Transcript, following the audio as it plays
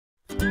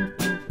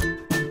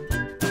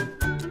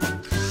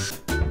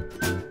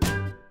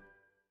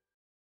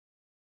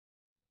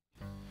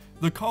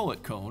The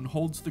collet cone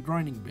holds the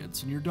grinding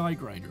bits in your die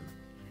grinder.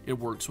 It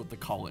works with the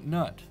collet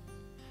nut.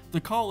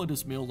 The collet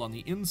is milled on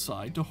the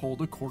inside to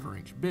hold a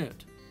 1/4-inch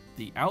bit.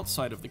 The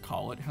outside of the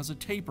collet has a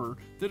taper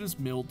that is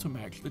milled to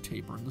match the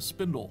taper in the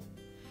spindle.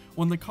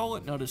 When the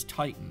collet nut is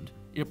tightened,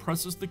 it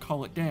presses the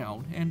collet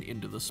down and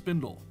into the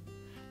spindle.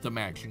 The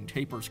matching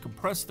tapers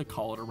compress the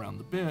collet around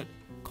the bit,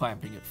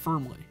 clamping it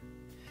firmly.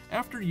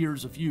 After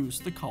years of use,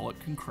 the collet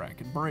can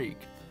crack and break.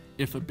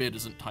 If a bit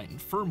isn't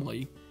tightened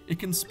firmly, it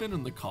can spin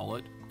in the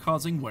collet,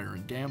 causing wear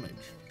and damage.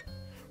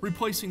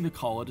 Replacing the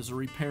collet is a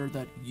repair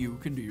that you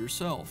can do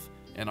yourself,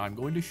 and I'm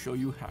going to show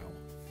you how.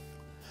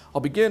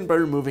 I'll begin by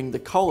removing the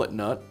collet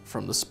nut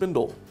from the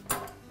spindle.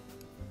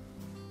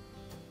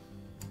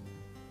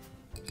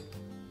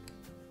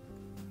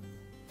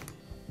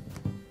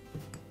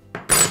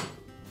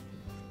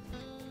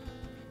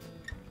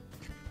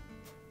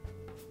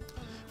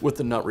 With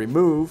the nut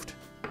removed,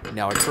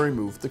 now I can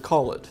remove the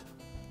collet.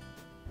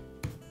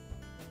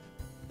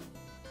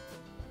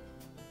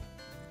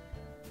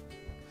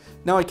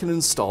 Now I can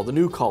install the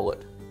new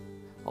collet.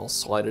 I'll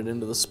slide it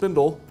into the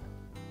spindle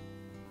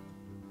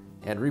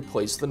and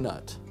replace the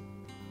nut.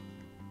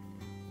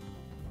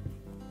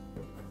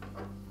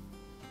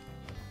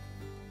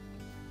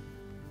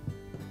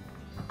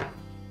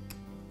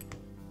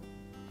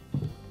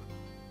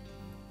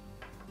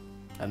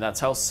 And that's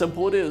how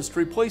simple it is to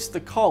replace the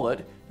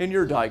collet in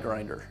your die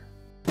grinder.